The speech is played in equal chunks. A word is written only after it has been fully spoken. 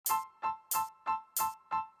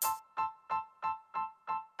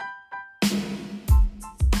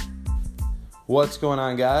What's going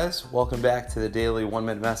on, guys? Welcome back to the Daily 1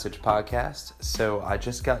 Minute Message podcast. So I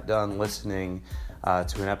just got done listening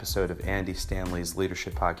to an episode of Andy Stanley's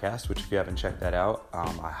Leadership Podcast, which if you haven't checked that out,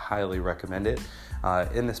 I highly recommend it.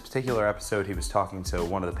 In this particular episode, he was talking to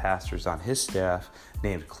one of the pastors on his staff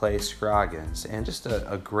named Clay Scroggins, and just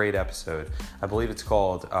a great episode. I believe it's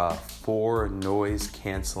called 4 Noise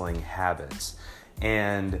Canceling Habits.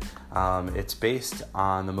 And it's based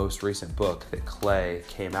on the most recent book that Clay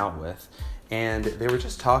came out with. And they were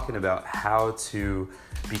just talking about how to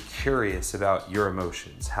be curious about your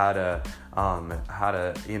emotions, how to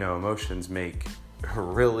emotions make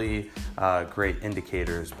really great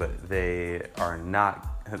indicators, but they are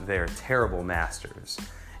terrible masters.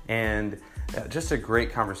 And just a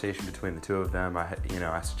great conversation between the two of them.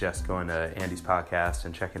 I suggest going to Andy's podcast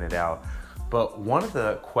and checking it out. But one of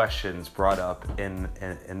the questions brought up in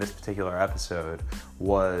this particular episode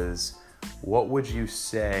was, what would you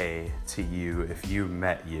say to you if you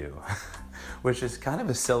met you? Which is kind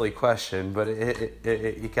of a silly question, but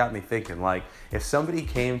it got me thinking. Like, if somebody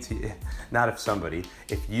came to you,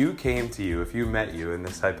 if you met you in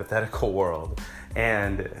this hypothetical world,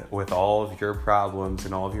 and with all of your problems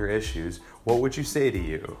and all of your issues, what would you say to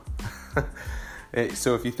you?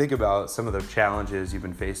 So if you think about some of the challenges you've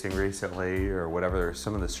been facing recently, or whatever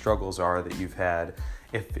some of the struggles are that you've had,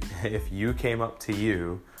 if you came up to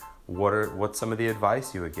you, what's some of the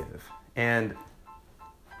advice you would give? And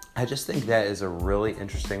I just think that is a really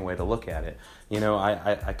interesting way to look at it.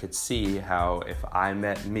 I could see how if I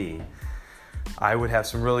met me, I would have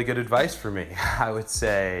some really good advice for me. I would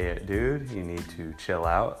say, dude, you need to chill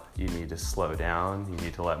out. You need to slow down. You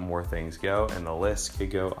need to let more things go. And the list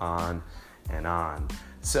could go on and on.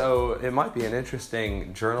 So it might be an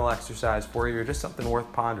interesting journal exercise for you, or just something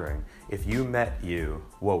worth pondering. If you met you,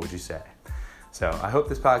 what would you say? So I hope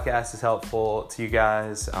this podcast is helpful to you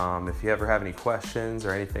guys. If you ever have any questions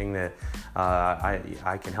or anything that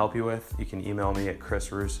I can help you with, you can email me at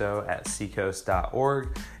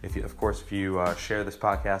chrisrusso@seacoast.org. If you share this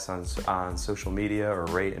podcast on social media or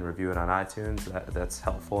rate and review it on iTunes, that's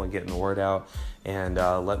helpful in getting the word out. And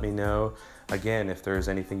let me know, again, if there's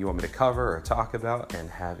anything you want me to cover or talk about, and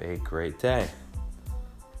have a great day.